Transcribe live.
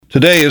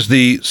Today is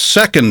the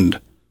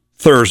second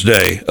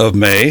Thursday of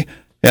May,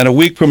 and a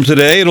week from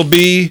today it'll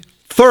be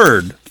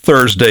third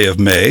Thursday of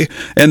May,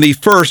 and the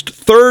first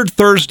third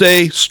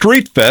Thursday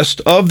Streetfest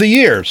of the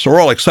year. So we're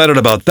all excited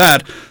about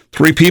that.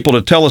 Three people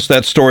to tell us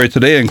that story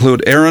today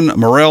include Aaron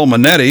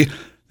Morel-Manetti,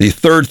 the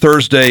third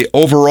Thursday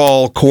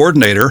overall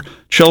coordinator,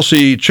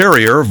 Chelsea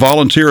Cherrier,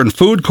 volunteer and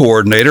food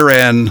coordinator,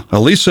 and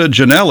Elisa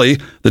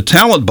Janelli, the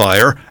talent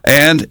buyer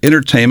and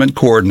entertainment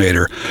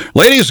coordinator.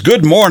 Ladies,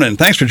 good morning.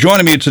 Thanks for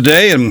joining me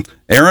today. And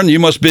Aaron, you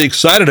must be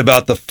excited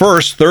about the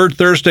first third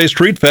Thursday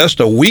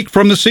Streetfest a week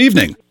from this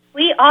evening.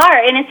 We are,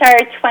 and it's our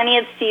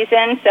 20th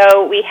season,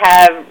 so we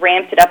have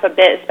ramped it up a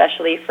bit,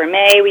 especially for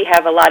May. We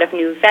have a lot of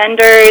new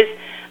vendors,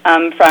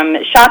 from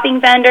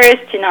shopping vendors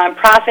to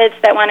nonprofits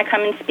that want to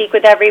come and speak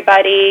with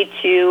everybody,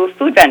 to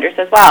food vendors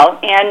as well,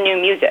 and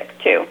new music,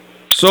 too.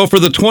 So for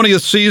the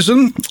 20th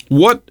season,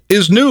 what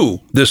is new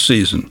this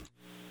season?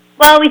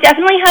 Well, we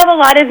definitely have a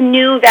lot of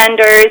new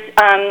vendors.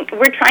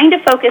 We're trying to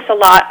focus a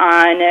lot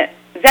on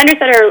vendors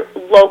that are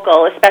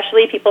local,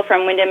 especially people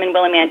from Windham and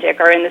Willimantic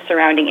or in the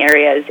surrounding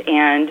areas,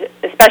 and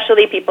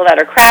especially people that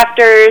are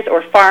crafters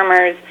or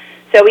farmers.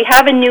 So we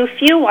have a new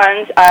few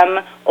ones.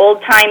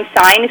 Old Time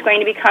Sign is going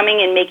to be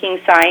coming and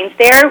making signs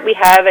there. We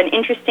have an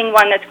interesting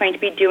one that's going to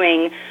be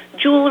doing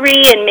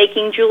jewelry and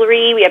making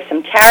jewelry. We have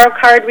some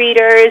tarot card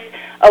readers,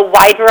 a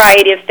wide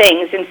variety of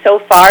things. And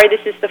so far,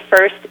 this is the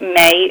first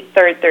May,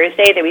 third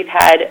Thursday, that we've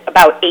had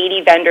about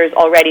 80 vendors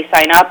already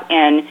sign up.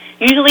 And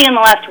usually in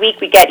the last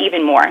week, we get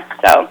even more.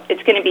 So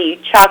it's going to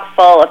be chock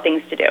full of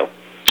things to do.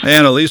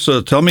 And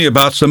Elisa, tell me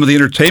about some of the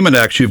entertainment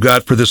acts you've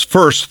got for this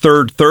first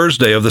third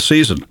Thursday of the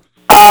season.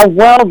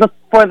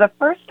 For the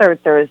first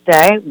third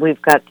Thursday,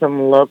 we've got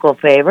some local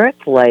favorites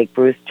like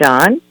Bruce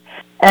John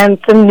and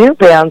some new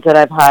bands that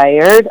I've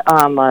hired,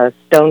 a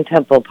Stone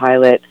Temple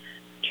Pilot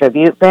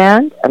tribute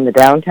band on the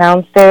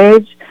downtown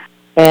stage,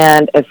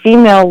 and a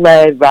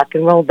female-led rock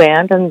and roll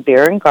band on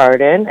Beer and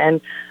Garden,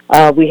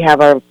 and we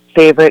have our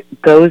favorite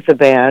Goza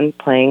band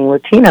playing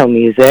Latino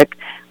music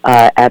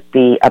at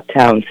the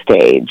Uptown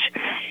stage.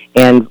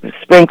 And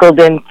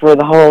sprinkled in for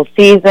the whole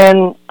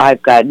season,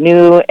 I've got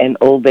new and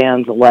old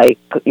bands alike,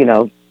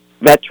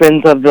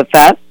 veterans of the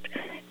fest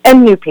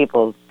and new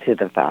people to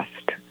the fest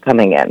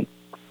coming in.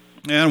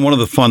 And one of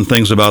the fun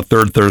things about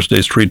Third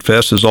Thursday Street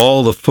Fest is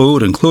all the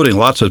food, including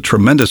lots of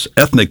tremendous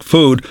ethnic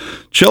food.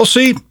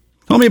 Chelsea,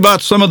 tell me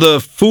about some of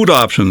the food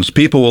options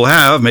people will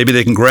have. Maybe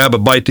they can grab a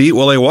bite to eat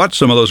while they watch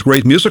some of those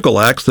great musical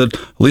acts that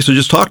Lisa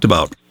just talked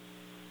about.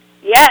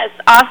 Yes,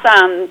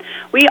 awesome.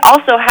 We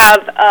also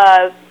have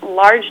a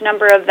large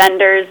number of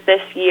vendors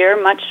this year,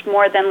 much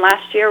more than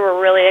last year.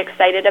 We're really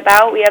excited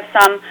about. We have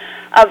some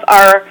of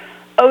our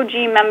OG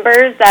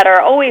members that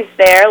are always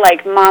there,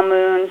 like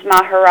Mamoons,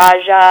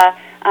 Maharaja,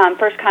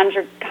 First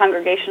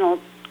Congregational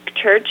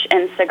Church,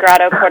 and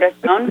Sagrado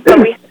Corazon. But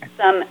we have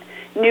some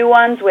new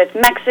ones with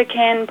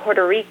Mexican,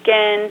 Puerto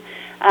Rican.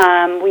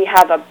 We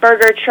have a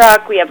burger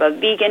truck. We have a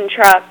vegan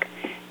truck.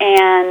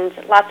 And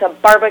lots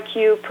of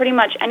barbecue, pretty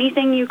much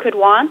anything you could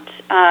want.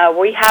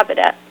 We have it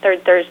at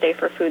Third Thursday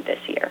for food this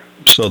year.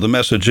 So the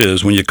message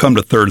is, when you come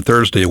to Third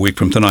Thursday a week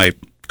from tonight,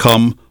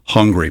 come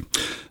hungry.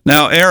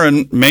 Now,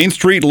 Aaron, Main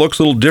Street looks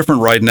a little different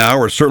right now,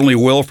 or certainly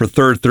will for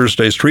Third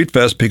Thursday Street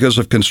Fest because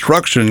of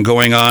construction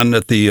going on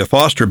at the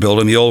Foster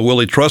Building, the old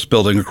Willie Trust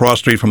Building across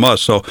the street from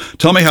us. So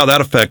tell me how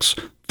that affects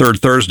Third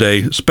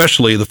Thursday,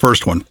 especially the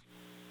first one.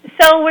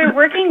 So we're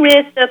working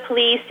with the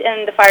police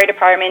and the fire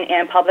department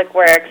and public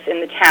works in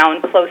the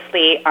town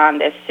closely on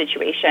this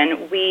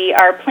situation. We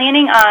are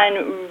planning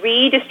on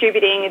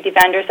redistributing the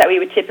vendors that we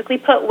would typically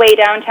put way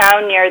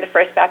downtown near the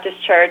First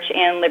Baptist Church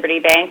and Liberty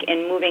Bank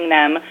and moving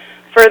them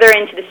further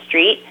into the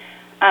street.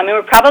 And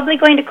we're probably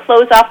going to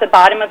close off the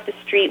bottom of the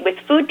street with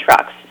food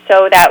trucks,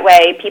 so that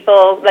way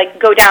people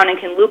go down and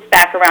can loop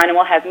back around, and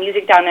we'll have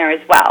music down there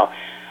as well.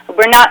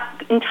 We're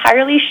not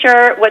entirely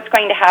sure what's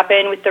going to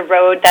happen with the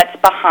road that's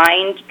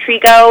behind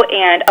Trigo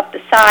and up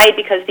the side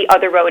because the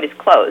other road is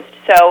closed.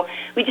 So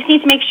we just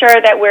need to make sure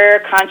that we're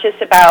conscious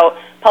about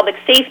public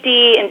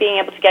safety and being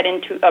able to get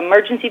into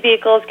emergency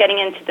vehicles, getting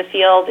into the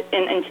field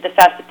and into the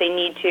fest if they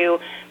need to,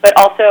 but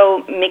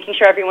also making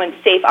sure everyone's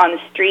safe on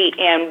the street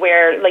and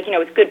where,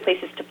 it's good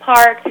places to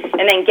park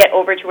and then get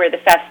over to where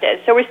the fest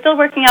is. So we're still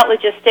working out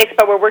logistics,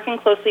 but we're working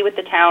closely with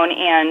the town,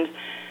 and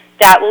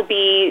that will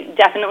be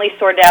definitely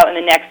sorted out in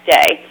the next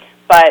day.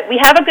 But we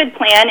have a good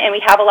plan, and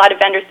we have a lot of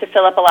vendors to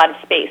fill up a lot of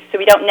space, so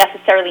we don't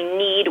necessarily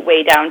need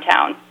way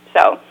downtown.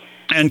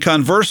 And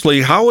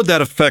conversely, how would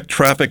that affect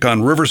traffic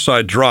on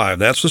Riverside Drive?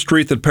 That's the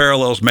street that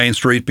parallels Main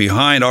Street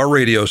behind our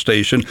radio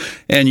station,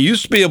 and you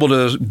used to be able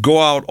to go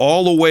out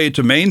all the way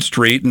to Main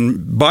Street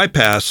and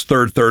bypass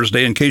Third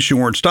Thursday in case you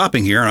weren't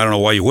stopping here. And I don't know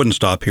why you wouldn't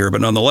stop here,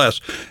 but nonetheless.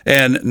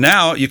 And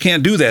now you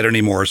can't do that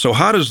anymore. So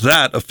how does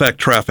that affect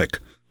traffic?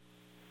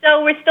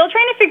 So we're still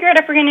trying to figure out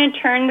if we're going to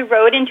turn the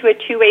road into a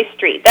two-way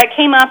street. That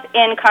came up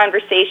in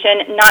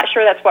conversation. Not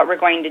sure that's what we're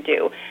going to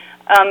do.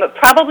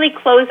 Probably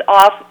close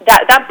off,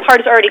 that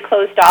part is already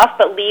closed off,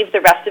 but leave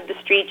the rest of the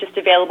street just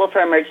available for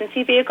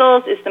emergency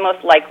vehicles is the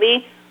most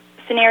likely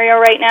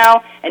scenario right now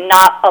and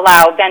not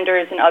allow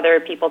vendors and other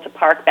people to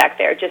park back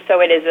there, just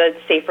so it is a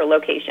safer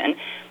location.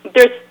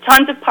 There's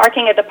tons of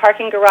parking at the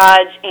parking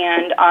garage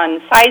and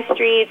on side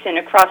streets and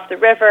across the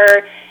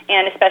river,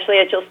 and especially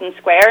at Gilson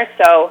Square.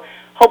 So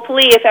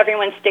hopefully if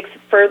everyone sticks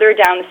further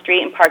down the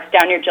street and parks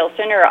down near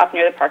Gilson or up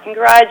near the parking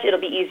garage, it'll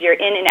be easier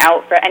in and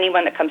out for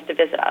anyone that comes to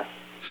visit us.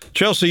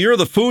 Chelsea, you're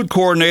the food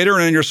coordinator,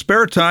 and in your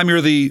spare time,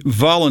 you're the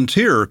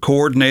volunteer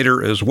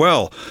coordinator as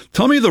well.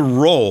 Tell me the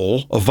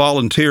role of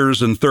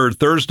volunteers in Third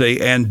Thursday,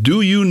 and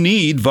do you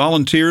need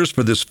volunteers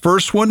for this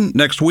first one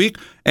next week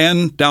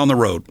and down the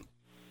road?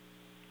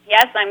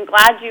 Yes, I'm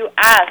glad you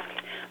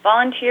asked.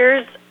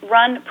 Volunteers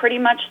run pretty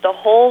much the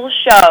whole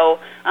show.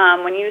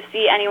 When you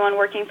see anyone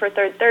working for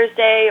Third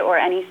Thursday or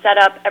any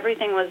setup,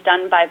 everything was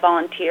done by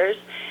volunteers.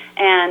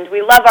 And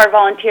we love our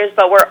volunteers,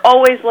 but we're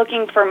always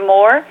looking for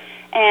more.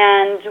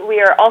 And we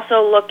are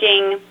also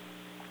looking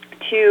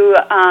to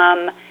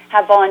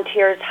have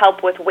volunteers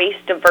help with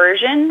waste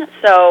diversion.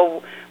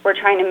 So we're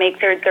trying to make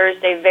Third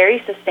Thursday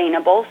very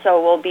sustainable.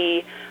 So we'll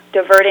be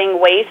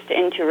diverting waste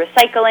into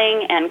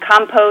recycling and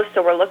compost.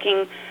 So we're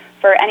looking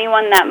for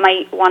anyone that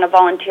might want to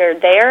volunteer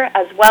there,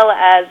 as well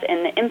as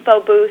in the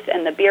info booth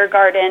and the beer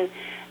garden,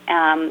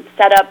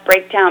 set up,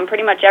 breakdown,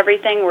 pretty much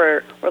everything.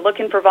 We're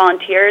looking for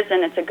volunteers,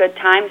 and it's a good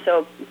time.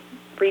 So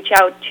reach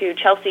out to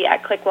Chelsea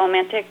at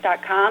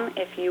clickWillimantic.com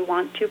if you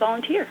want to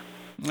volunteer.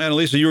 And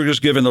Lisa, you were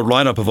just giving the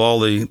lineup of all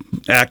the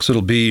acts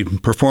that'll be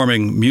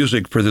performing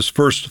music for this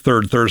first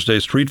Third Thursday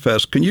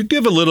Streetfest. Can you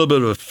give a little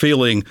bit of a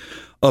feeling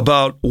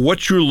about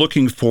what you're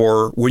looking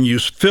for when you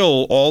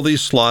fill all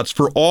these slots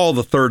for all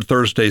the Third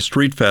Thursday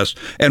Streetfest,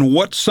 and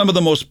what some of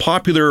the most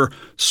popular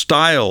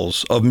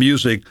styles of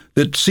music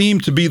that seem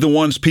to be the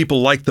ones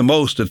people like the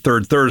most at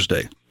Third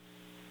Thursday?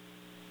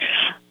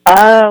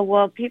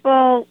 Well,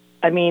 people,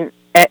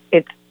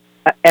 it's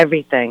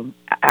everything,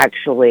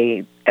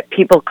 actually.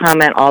 People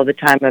comment all the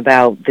time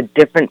about the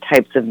different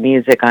types of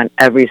music on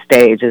every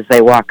stage as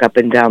they walk up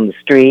and down the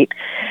street,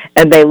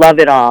 and they love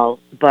it all.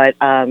 But,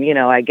 I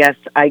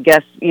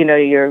guess,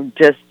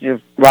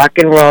 you're rock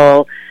and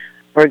roll.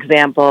 For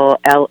example,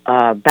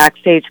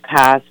 Backstage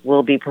Pass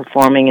will be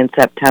performing in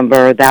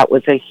September. That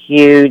was a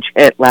huge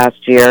hit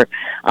last year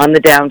on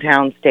the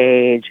downtown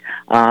stage.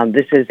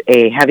 This is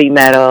a heavy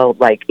metal,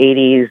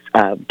 80s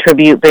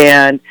tribute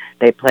band.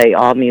 They play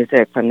all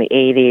music from the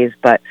 80s,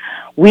 but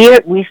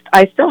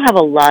I still have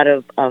a lot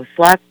of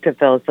slots to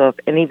fill, so if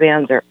any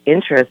bands are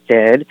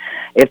interested,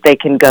 if they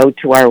can go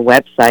to our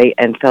website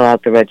and fill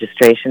out the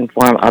registration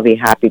form, I'll be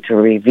happy to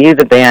review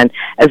the band.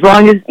 As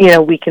long as,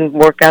 we can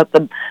work out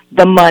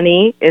the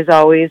money is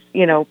always,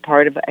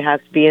 part of it has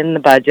to be in the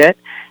budget,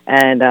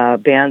 and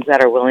bands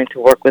that are willing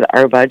to work with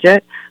our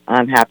budget,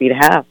 I'm happy to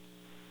have.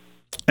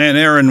 And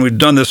Aaron, we've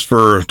done this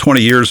for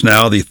 20 years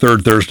now, the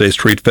Third Thursday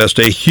Street Fest,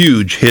 a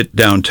huge hit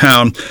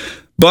downtown.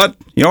 But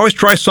you always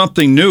try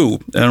something new.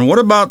 And what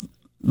about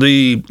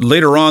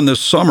later on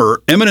this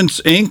summer, Eminence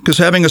Inc. is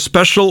having a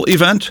special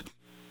event?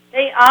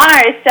 They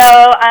are.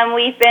 So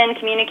we've been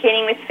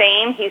communicating with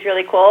Fame. He's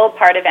really cool,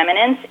 part of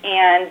Eminence.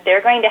 And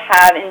they're going to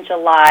have in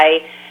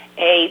July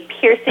a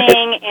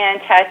piercing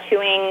and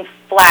tattooing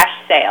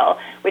flash sale,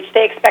 which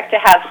they expect to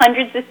have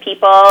hundreds of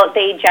people.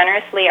 They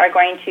generously are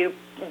going to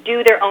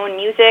do their own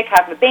music,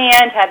 have a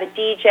band, have a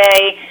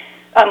DJ.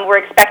 We're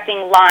expecting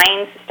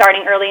lines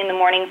starting early in the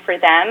morning for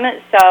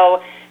them.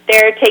 So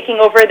they're taking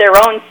over their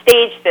own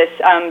stage this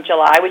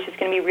July, which is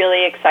going to be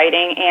really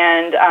exciting,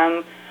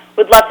 and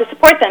would love to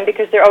support them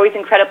because they're always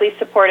incredibly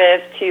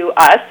supportive to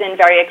us and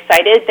very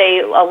excited.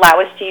 They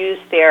allow us to use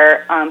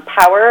their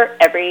power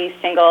every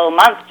single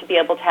month to be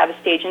able to have a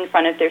stage in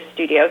front of their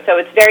studio. So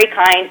it's very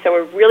kind, so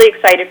we're really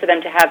excited for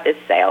them to have this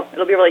sale.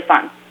 It'll be really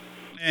fun.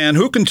 And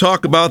who can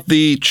talk about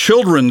the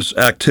children's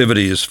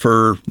activities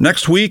for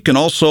next week and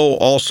also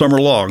all summer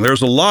long?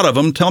 There's a lot of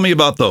them. Tell me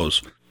about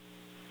those.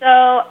 So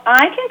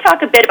I can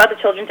talk a bit about the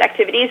children's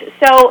activities.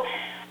 So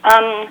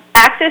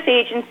Access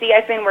Agency,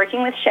 I've been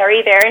working with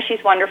Sherry there.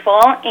 She's wonderful.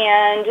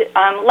 And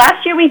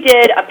last year we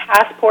did a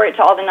passport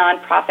to all the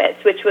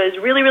nonprofits, which was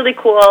really, really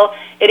cool.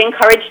 It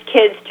encouraged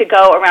kids to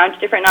go around to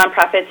different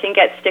nonprofits and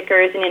get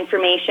stickers and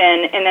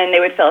information, and then they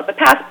would fill up a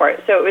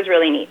passport. So it was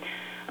really neat.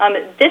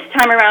 This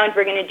time around,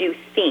 we're going to do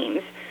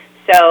themes.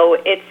 So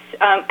it's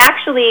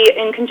actually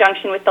in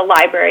conjunction with the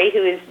library,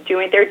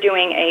 they're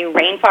doing a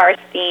rainforest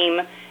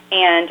theme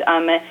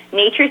and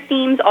nature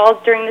themes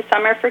all during the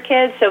summer for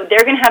kids. So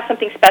they're going to have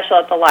something special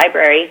at the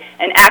library,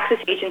 and Access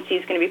Agency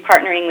is going to be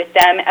partnering with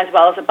them as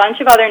well as a bunch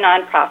of other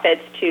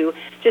nonprofits to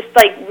just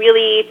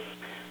really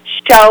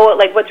show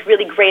what's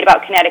really great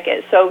about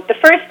Connecticut. So the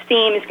first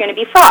theme is going to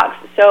be frogs.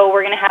 So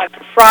we're going to have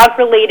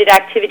frog-related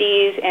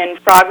activities and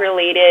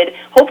frog-related,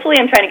 hopefully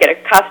I'm trying to get a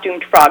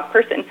costumed frog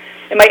person,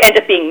 it might end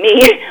up being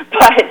me,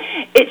 but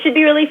it should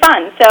be really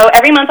fun. So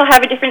every month I'll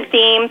have a different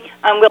theme.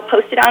 We'll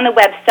post it on the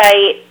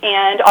website,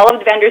 and all of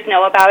the vendors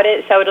know about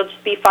it, so it'll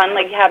just be fun,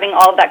 like having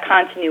all of that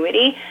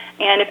continuity.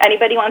 And if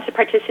anybody wants to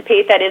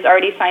participate that is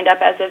already signed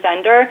up as a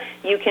vendor,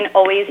 you can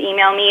always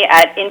email me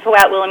at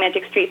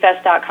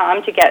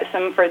info@willimanticstreetfest.com to get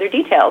some further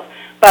details.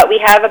 But we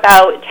have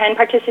about 10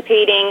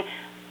 participating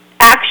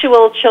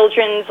actual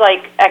children's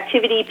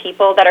activity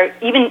people that are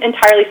even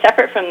entirely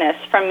separate from this,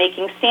 from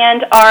making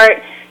sand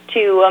art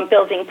to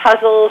building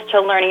puzzles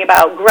to learning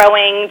about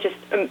growing, just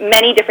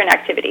many different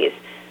activities.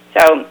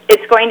 So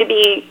it's going to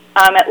be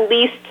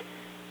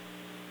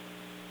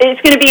it's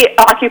going to be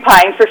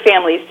occupying for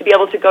families to be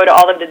able to go to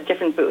all of the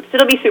different booths.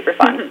 It'll be super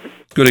fun.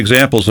 Good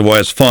examples of why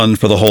it's fun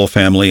for the whole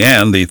family.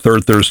 And the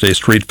Third Thursday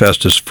Street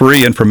Fest is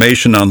free.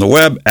 Information on the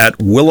web at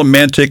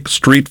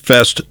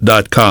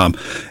willimanticstreetfest.com.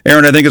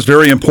 Aaron, I think it's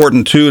very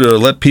important, too, to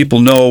let people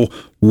know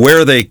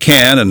where they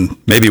can and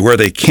maybe where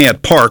they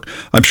can't park.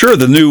 I'm sure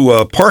the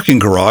new parking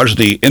garage,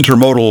 the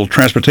Intermodal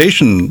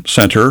Transportation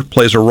Center,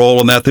 plays a role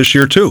in that this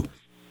year, too.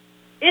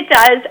 It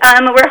does.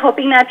 We're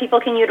hoping that people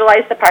can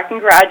utilize the parking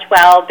garage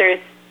well. There's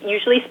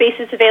usually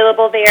spaces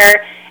available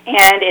there,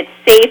 and it's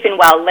safe and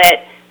well lit,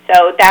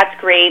 so that's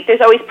great.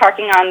 There's always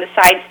parking on the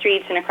side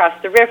streets and across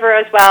the river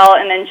as well,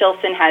 and then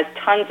Gilson has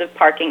tons of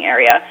parking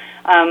area,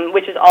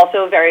 which is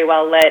also very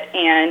well lit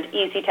and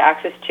easy to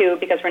access too,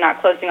 because we're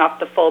not closing off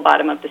the full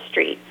bottom of the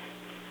street.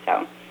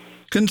 So,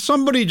 can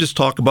somebody just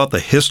talk about the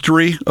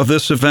history of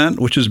this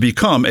event, which has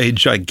become a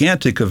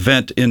gigantic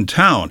event in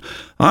town?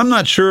 I'm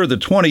not sure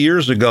that 20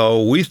 years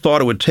ago we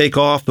thought it would take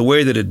off the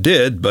way that it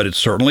did, but it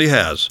certainly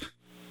has.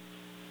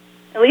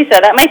 Lisa,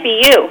 that might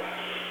be you.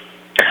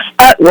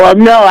 Well,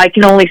 no, I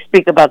can only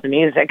speak about the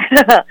music.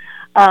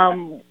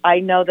 I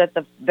know that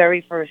the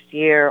very first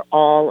year,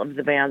 all of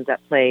the bands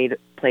that played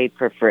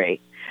for free.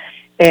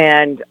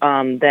 And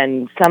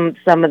then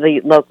some of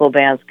the local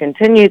bands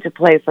continued to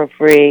play for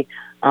free,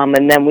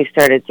 and then we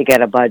started to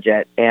get a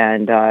budget.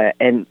 And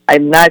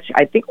I'm not sure,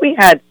 I think we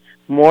had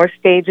more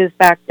stages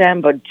back then,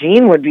 but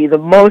Gene would be the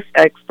most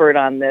expert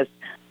on this.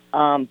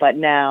 But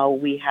now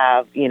we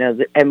have,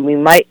 and we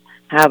might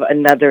have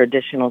another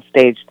additional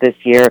stage this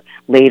year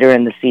later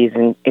in the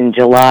season in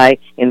July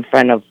in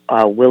front of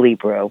Willie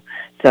Brew.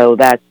 So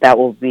that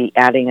will be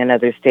adding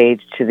another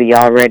stage to the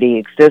already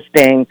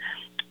existing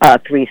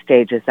 3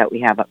 stages that we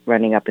have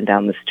running up and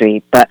down the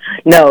street. But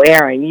no,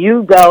 Aaron,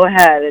 you go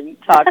ahead and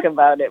talk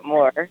about it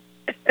more.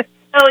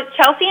 So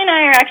Chelsea and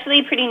I are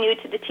actually pretty new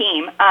to the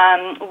team.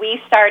 We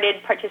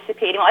started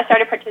participating, I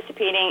started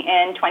participating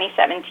in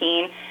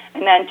 2017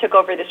 and then took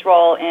over this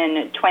role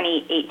in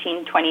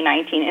 2018,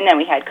 2019, and then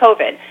we had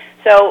COVID.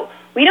 So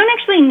we don't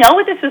actually know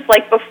what this was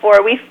like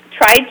before. We've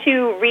tried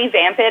to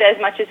revamp it as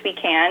much as we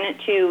can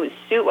to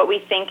suit what we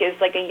think is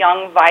like a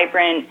young,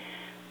 vibrant,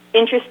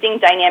 interesting,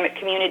 dynamic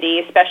community,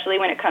 especially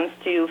when it comes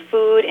to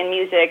food and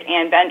music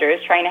and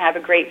vendors, trying to have a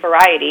great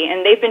variety.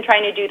 And they've been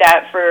trying to do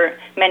that for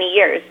many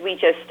years. We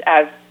just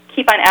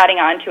keep on adding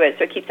on to it,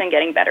 so it keeps on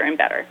getting better and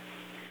better.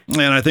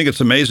 And I think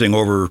it's amazing,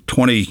 over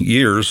 20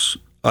 years,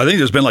 I think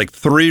there's been like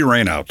 3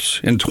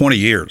 rainouts in 20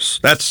 years.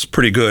 That's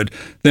pretty good.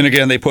 Then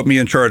again, they put me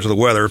in charge of the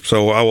weather,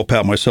 so I will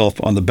pat myself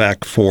on the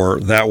back for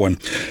that one.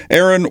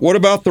 Aaron, what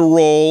about the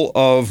role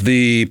of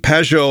the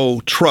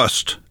Pajot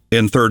Trust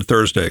in Third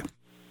Thursday?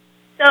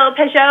 So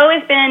Pajot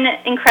has been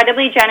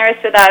incredibly generous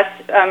with us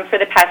for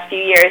the past few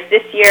years.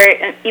 This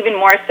year, even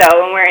more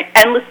so, and we're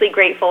endlessly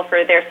grateful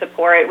for their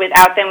support.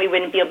 Without them, we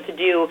wouldn't be able to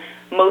do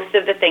most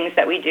of the things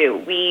that we do.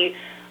 We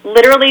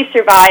literally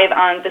survive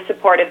on the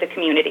support of the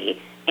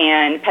community,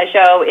 and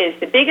Pajot is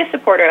the biggest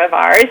supporter of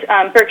ours.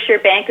 Berkshire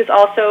Bank is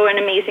also an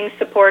amazing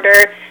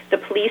supporter. The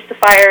police, the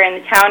fire,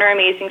 and the town are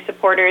amazing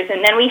supporters.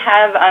 And then we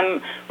have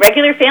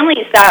regular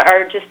families that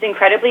are just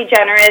incredibly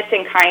generous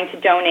and kind to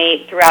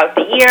donate throughout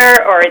the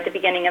year or at the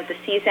beginning of the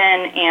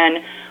season.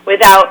 And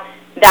without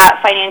that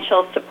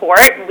financial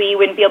support, we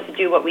wouldn't be able to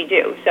do what we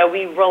do. So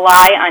we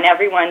rely on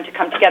everyone to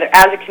come together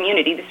as a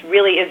community. This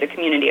really is a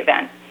community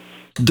event.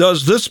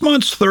 Does this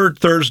month's Third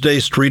Thursday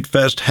Street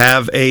Fest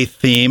have a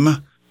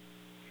theme?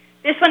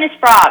 This one is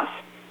frogs.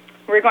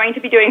 We're going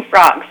to be doing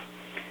frogs.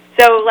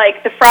 So,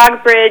 like, the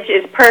frog bridge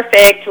is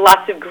perfect,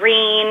 lots of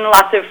green,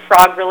 lots of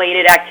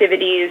frog-related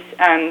activities.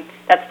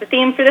 That's the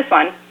theme for this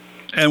one.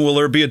 And will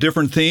there be a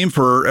different theme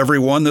for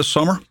everyone this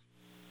summer?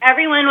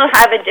 Everyone will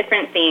have a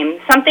different theme,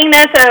 something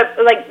that's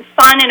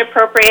fun and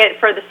appropriate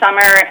for the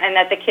summer and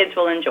that the kids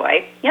will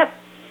enjoy. Yep.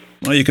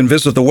 Well, you can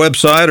visit the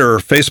website or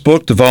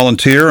Facebook to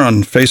volunteer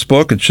on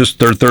Facebook. It's just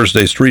Third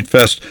Thursday Street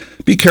Fest.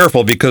 Be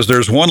careful, because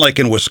there's one like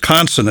in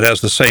Wisconsin that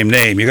has the same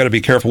name. You got to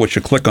be careful what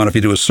you click on if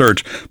you do a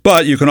search.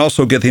 But you can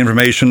also get the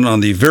information on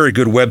the very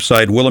good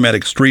website,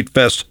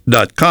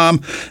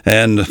 willimanticstreetfest.com,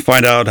 and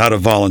find out how to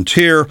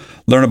volunteer,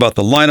 learn about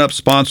the lineup,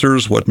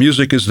 sponsors, what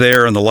music is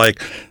there, and the like.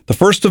 The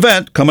first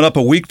event coming up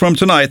a week from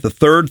tonight, the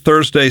Third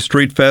Thursday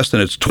Street Fest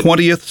in its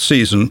 20th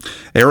season.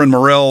 Aaron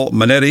Morel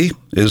Manetti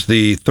is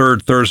the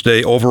Third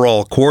Thursday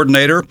overall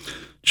coordinator.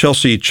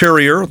 Chelsea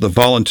Cherrier, the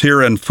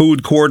volunteer and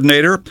food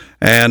coordinator,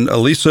 and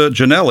Elisa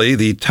Janelli,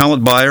 the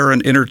talent buyer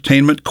and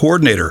entertainment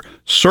coordinator.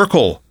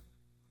 Circle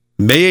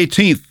May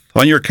 18th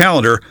on your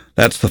calendar.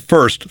 That's the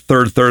first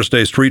Third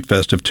Thursday Street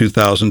Fest of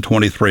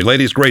 2023.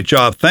 Ladies, great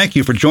job. Thank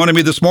you for joining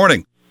me this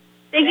morning.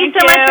 Thank you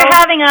so much for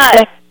having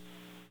us.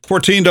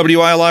 14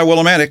 WILI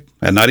Willimantic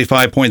at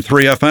 95.3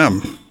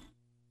 FM.